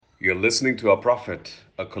You're listening to Our Prophet,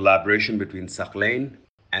 a collaboration between Sakhlain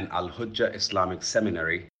and Al Hujjah Islamic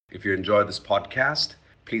Seminary. If you enjoy this podcast,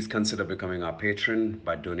 please consider becoming our patron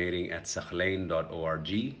by donating at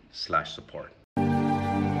sakhlain.org/support.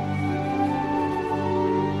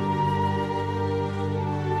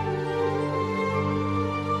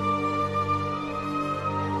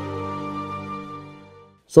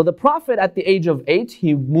 So the Prophet at the age of 8,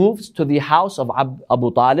 he moves to the house of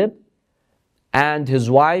Abu Talib and his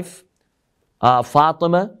wife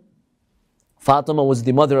Fatima. Fatima was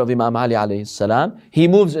the mother of Imam Ali alayhi salam. He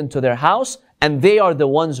moves into their house and they are the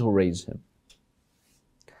ones who raise him.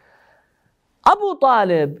 Abu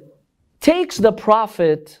Talib takes the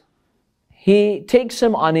Prophet, he takes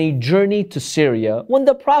him on a journey to Syria when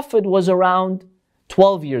the Prophet was around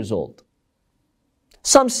 12 years old.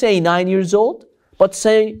 Some say 9 years old, but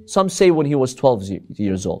some say when he was 12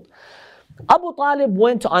 years old. Abu Talib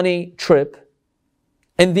went on a trip.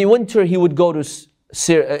 In the winter he would go to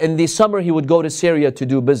Syria, in the summer he would go to Syria to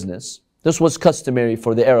do business. This was customary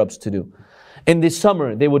for the Arabs to do. In the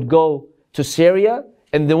summer they would go to Syria,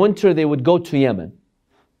 in the winter they would go to Yemen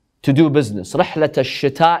to do business. رحلة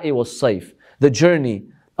الشتاء والصيف, the journey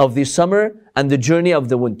of the summer and the journey of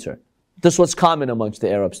the winter. This was common amongst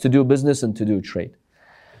the Arabs, to do business and to do trade.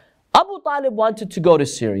 Abu Talib wanted to go to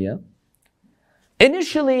Syria.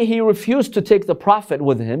 Initially, he refused to take the Prophet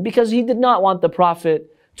with him because he did not want the Prophet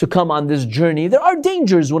to come on this journey. There are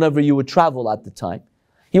dangers whenever you would travel at the time.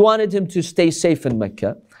 He wanted him to stay safe in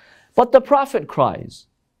Mecca. But the Prophet cries.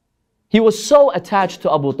 He was so attached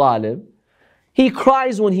to Abu Talib. He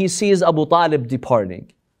cries when he sees Abu Talib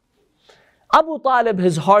departing. Abu Talib,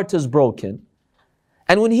 his heart is broken.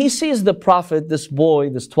 And when he sees the Prophet, this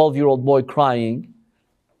boy, this 12-year-old boy crying,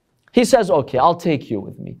 he says, okay, I'll take you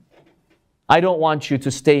with me. I don't want you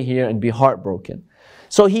to stay here and be heartbroken.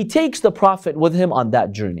 So he takes the Prophet with him on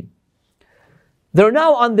that journey. They're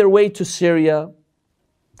now on their way to Syria.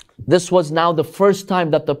 This was now the first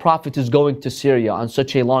time that the Prophet is going to Syria on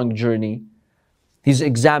such a long journey. He's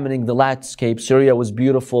examining the landscape. Syria was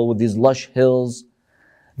beautiful with these lush hills.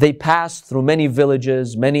 They passed through many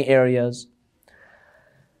villages, many areas.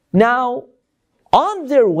 Now, on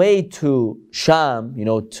their way to Sham,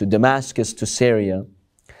 to Damascus, to Syria,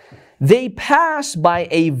 they pass by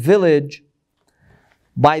a village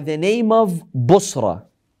by the name of Busra.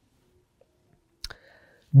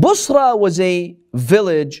 Busra was a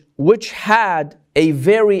village which had a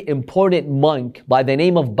very important monk by the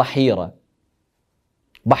name of Bahira.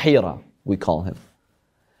 Bahira, we call him.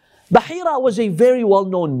 Bahira was a very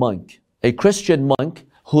well-known monk, a Christian monk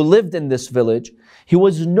who lived in this village. He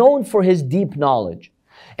was known for his deep knowledge.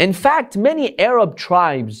 In fact, many Arab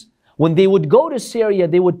tribes, when they would go to Syria,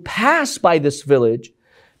 they would pass by this village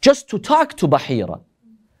just to talk to Bahira.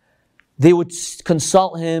 They would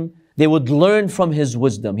consult him. They would learn from his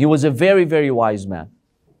wisdom. He was a very, very wise man.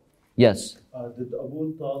 Yes? Did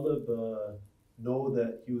Abu Talib know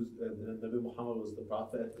that Nabi Muhammad was the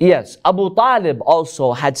Prophet? Yes. Abu Talib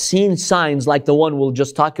also had seen signs like the one we'll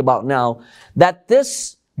just talk about now, that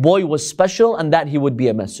this boy was special and that he would be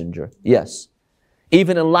a messenger. Yes.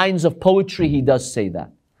 Even in lines of poetry, he does say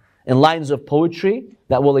that. In lines of poetry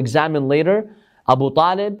that we'll examine later, Abu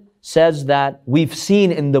Talib says that we've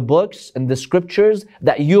seen in the books, in the scriptures,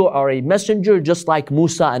 that you are a messenger just like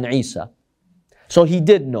Musa and Isa. So he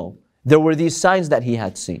did know. There were these signs that he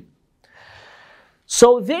had seen.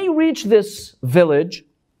 So they reach this village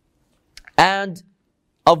of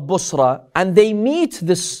Busra, and they meet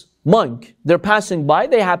this monk. They're passing by,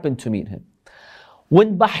 they happen to meet him.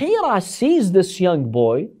 When Bahira sees this young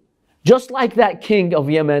boy, just like that king of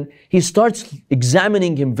Yemen, he starts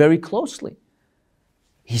examining him very closely.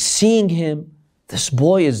 He's seeing him. This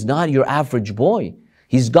boy is not your average boy.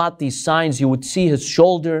 He's got these signs. You would see his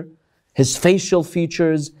shoulder, his facial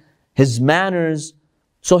features, his manners.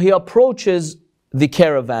 So he approaches the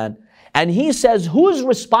caravan and he says, who's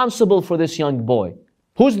responsible for this young boy?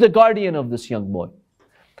 Who's the guardian of this young boy?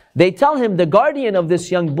 They tell him the guardian of this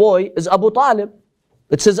young boy is Abu Talib.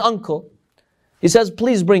 It's his uncle. He says,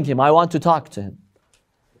 please bring him. I want to talk to him.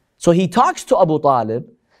 So he talks to Abu Talib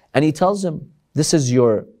and he tells him, this is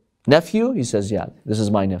your nephew? He says, yeah, this is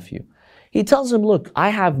my nephew. He tells him, look, I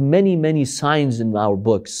have many, many signs in our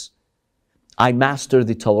books. I master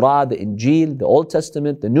the Torah, the Injil, the Old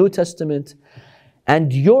Testament, the New Testament.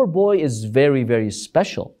 And your boy is very, very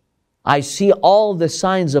special. I see all the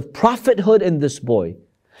signs of prophethood in this boy.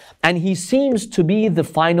 And he seems to be the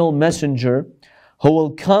final messenger who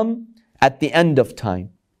will come at the end of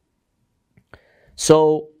time.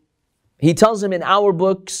 So he tells him in our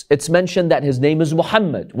books, it's mentioned that his name is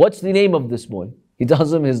Muhammad. What's the name of this boy? He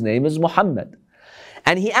tells him his name is Muhammad.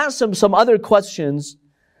 And he asks him some other questions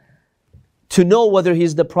to know whether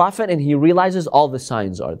he's the prophet, and he realizes all the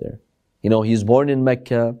signs are there. He's born in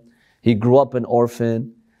Mecca, he grew up an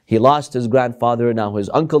orphan, he lost his grandfather, now his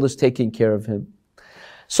uncle is taking care of him.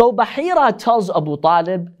 So Bahira tells Abu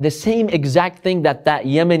Talib the same exact thing that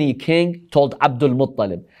Yemeni king told Abdul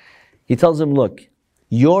Muttalib. He tells him, look,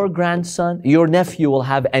 your nephew will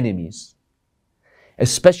have enemies.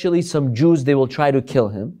 Especially some Jews, they will try to kill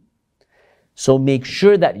him. So make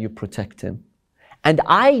sure that you protect him. And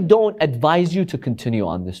I don't advise you to continue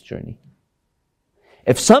on this journey.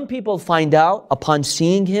 If some people find out upon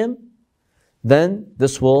seeing him, then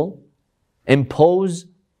this will impose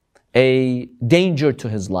a danger to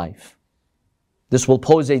his life. This will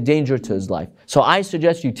pose a danger to his life. So I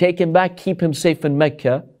suggest you take him back, keep him safe in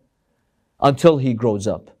Mecca until he grows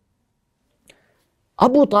up.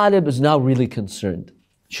 Abu Talib is now really concerned.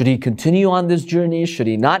 Should he continue on this journey? Should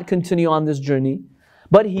he not continue on this journey?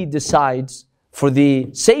 But he decides, for the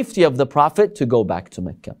safety of the Prophet, to go back to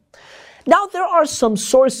Mecca. Now there are some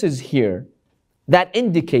sources here that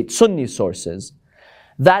indicate, Sunni sources,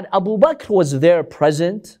 that Abu Bakr was there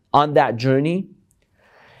present on that journey.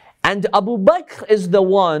 And Abu Bakr is the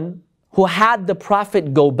one who had the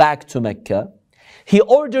Prophet go back to Mecca. He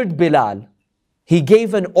ordered Bilal. He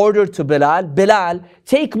gave an order to Bilal, Bilal,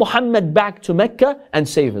 take Muhammad back to Mecca and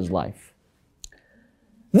save his life.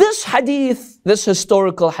 This hadith, this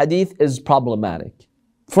historical hadith, is problematic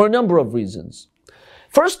for a number of reasons.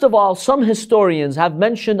 First of all, some historians have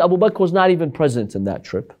mentioned Abu Bakr was not even present in that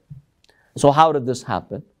trip. So how did this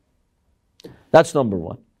happen? That's number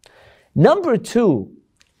one. Number two,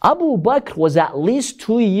 Abu Bakr was at least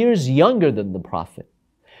 2 years younger than the Prophet.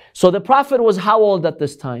 So the Prophet was how old at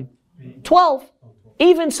this time? 12.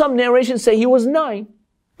 Even some narrations say he was 9.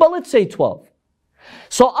 But let's say 12.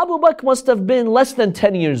 So Abu Bakr must have been less than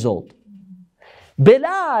 10 years old.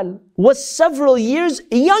 Bilal was several years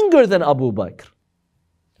younger than Abu Bakr.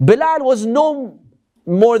 Bilal was no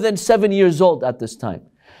more than 7 years old at this time.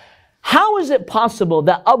 How is it possible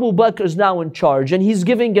that Abu Bakr is now in charge and he's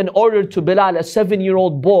giving an order to Bilal, a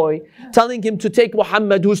 7-year-old boy, telling him to take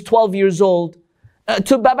Muhammad, who's 12 years old,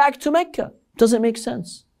 back to Mecca? Doesn't make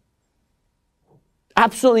sense.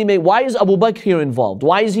 Absolutely. Why is Abu Bakr here involved?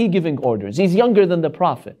 Why is he giving orders? He's younger than the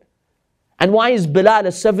Prophet. And why is Bilal, a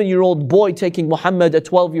 7-year-old boy, taking Muhammad, a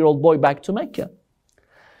 12-year-old boy, back to Mecca?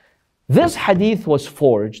 This hadith was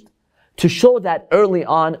forged to show that early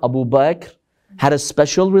on Abu Bakr had a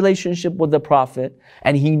special relationship with the Prophet,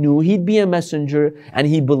 and he knew he'd be a messenger, and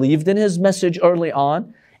he believed in his message early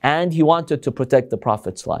on, and he wanted to protect the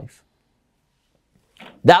Prophet's life.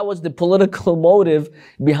 That was the political motive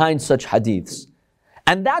behind such hadiths.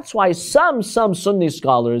 And that's why some Sunni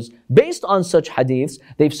scholars, based on such hadiths,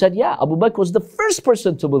 they've said, yeah, Abu Bakr was the first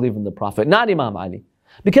person to believe in the Prophet, not Imam Ali.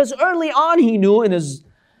 Because early on he knew in his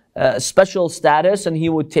special status, and he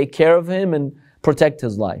would take care of him and protect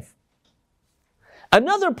his life.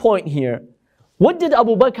 Another point here, what did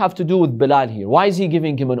Abu Bakr have to do with Bilal here? Why is he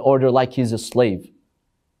giving him an order like he's a slave?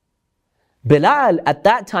 Bilal at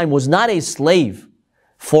that time was not a slave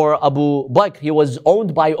for Abu Bakr. He was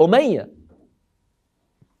owned by Umayyah.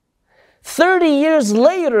 30 years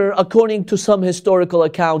later, according to some historical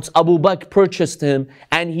accounts, Abu Bakr purchased him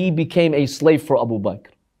and he became a slave for Abu Bakr.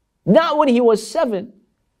 Not when he was 7.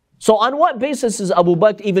 So on what basis is Abu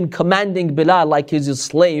Bakr even commanding Bilal like he's a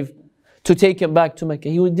slave to take him back to Mecca?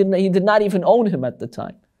 He did not even own him at the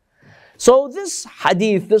time. So this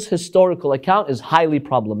hadith, this historical account is highly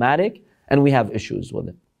problematic, and we have issues with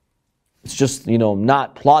it. It's just,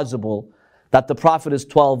 not plausible that the Prophet is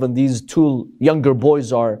 12 and these 2 younger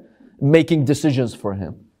boys are making decisions for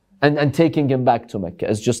him and taking him back to Mecca.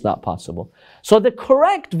 It's just not possible. So the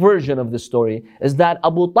correct version of the story is that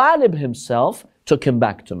Abu Talib himself took him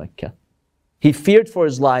back to Mecca. He feared for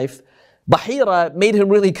his life. Bahira made him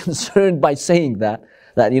really concerned by saying that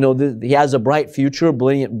he has a bright future,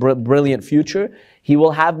 brilliant future. He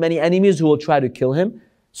will have many enemies who will try to kill him.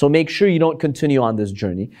 So make sure you don't continue on this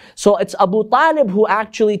journey. So it's Abu Talib who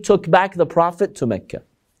actually took back the Prophet to Mecca.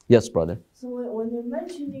 Yes, brother. So when they're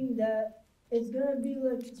mentioning that it's going to be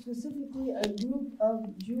like specifically a group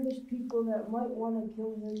of Jewish people that might want to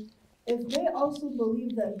kill him, if they also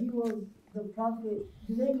believe that he was the Prophet,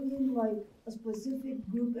 do they mean like a specific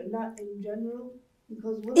group and not in general?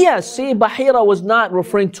 Yes, see, Bahira was not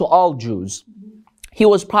referring to all Jews. He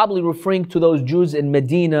was probably referring to those Jews in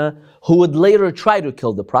Medina who would later try to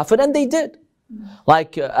kill the Prophet, and they did.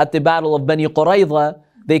 Like at the Battle of Bani Qurayza,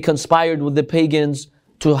 they conspired with the pagans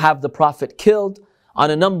to have the Prophet killed. On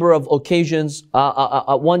a number of occasions,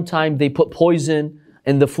 at one time they put poison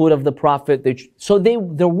in the food of the Prophet.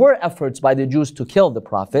 There were efforts by the Jews to kill the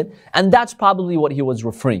Prophet, and that's probably what he was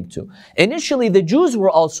referring to. Initially, the Jews were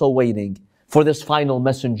also waiting for this final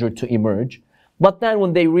messenger to emerge, but then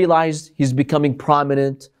when they realized he's becoming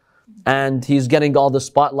prominent and he's getting all the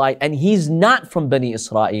spotlight, and he's not from Bani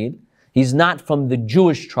Israel, he's not from the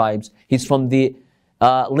Jewish tribes, he's from the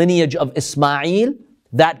lineage of Ismail,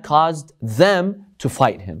 that caused them to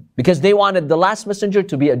fight him, because they wanted the last messenger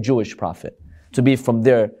to be a Jewish prophet, to be from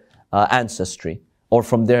their ancestry, or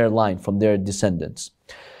from their line, from their descendants.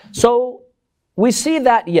 So we see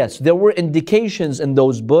that, yes, there were indications in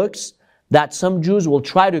those books that some Jews will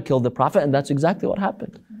try to kill the Prophet, and that's exactly what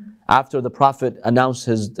happened. After the Prophet announced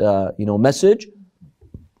his message,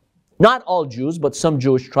 not all Jews, but some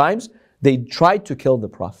Jewish tribes, they tried to kill the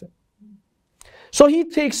Prophet. So he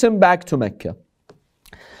takes him back to Mecca.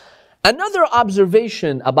 Another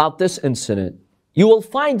observation about this incident, you will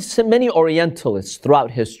find so many Orientalists throughout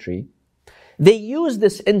history, they use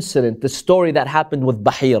this incident, the story that happened with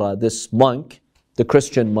Bahira, this monk, the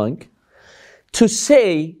Christian monk, to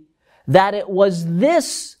say that it was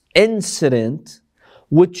this incident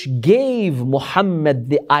which gave Muhammad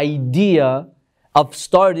the idea of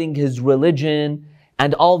starting his religion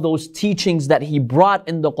and all those teachings that he brought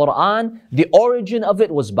in the Quran. The origin of it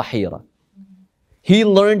was Bahira. He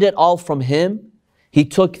learned it all from him. He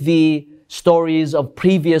took the stories of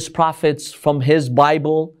previous prophets from his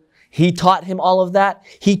Bible. He taught him all of that.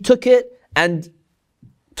 He took it, and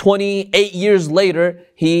 28 years later,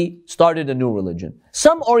 he started a new religion.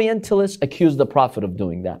 Some Orientalists accuse the Prophet of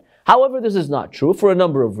doing that. However, this is not true for a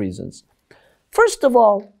number of reasons. First of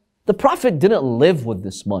all, the Prophet didn't live with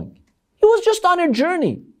this monk. He was just on a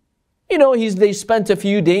journey. They spent a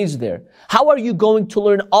few days there. How are you going to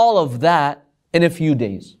learn all of that in a few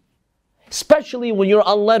days? Especially when you're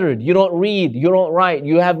unlettered, you don't read, you don't write,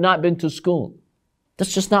 you have not been to school.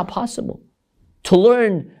 That's just not possible. To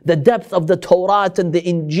learn the depth of the Torah and the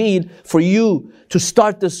Injil for you to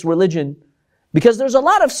start this religion, because there's a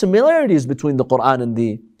lot of similarities between the Quran and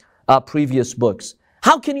the previous books.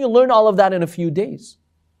 How can you learn all of that in a few days?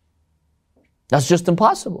 That's just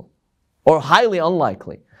impossible, or highly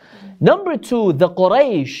unlikely. Number two, the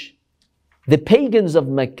Quraysh, the pagans of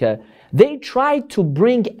Mecca, they tried to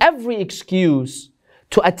bring every excuse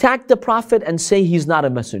to attack the Prophet and say he's not a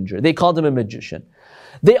messenger. They called him a magician.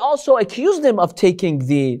 They also accused him of taking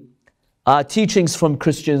the teachings from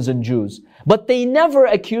Christians and Jews, but they never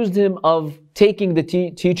accused him of taking the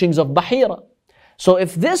teachings of Bahira. So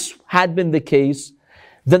if this had been the case,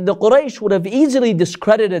 then the Quraysh would have easily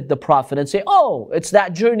discredited the Prophet and say, oh, it's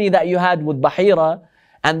that journey that you had with Bahira,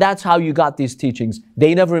 and that's how you got these teachings.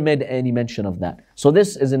 They never made any mention of that. So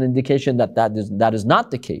this is an indication that is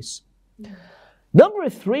not the case. Number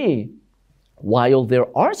three, while there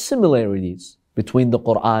are similarities between the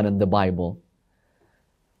Quran and the Bible,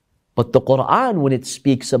 but the Quran, when it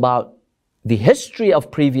speaks about the history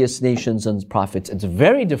of previous nations and prophets, it's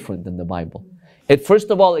very different than the Bible.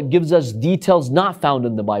 First of all, it gives us details not found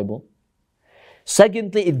in the Bible.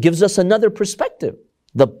 Secondly, it gives us another perspective.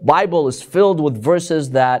 The Bible is filled with verses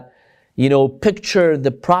that, picture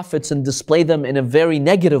the prophets and display them in a very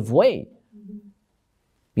negative way.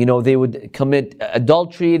 They would commit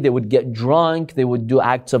adultery, they would get drunk, they would do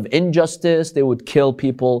acts of injustice, they would kill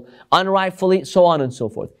people unrightfully, so on and so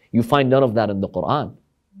forth. You find none of that in the Quran.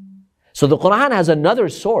 So the Quran has another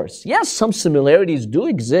source. Yes, some similarities do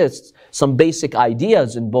exist, some basic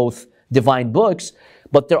ideas in both divine books,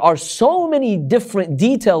 but there are so many different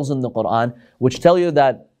details in the Quran which tell you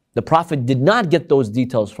that the Prophet did not get those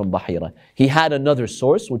details from Bahira. He had another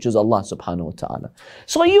source, which is Allah subhanahu wa ta'ala.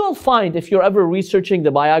 So you will find, if you're ever researching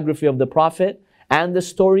the biography of the Prophet and the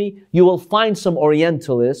story, you will find some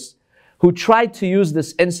Orientalists who tried to use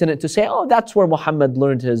this incident to say, oh, that's where Muhammad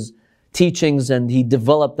learned his teachings and he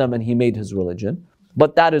developed them and he made his religion.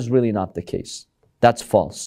 But that is really not the case. That's false.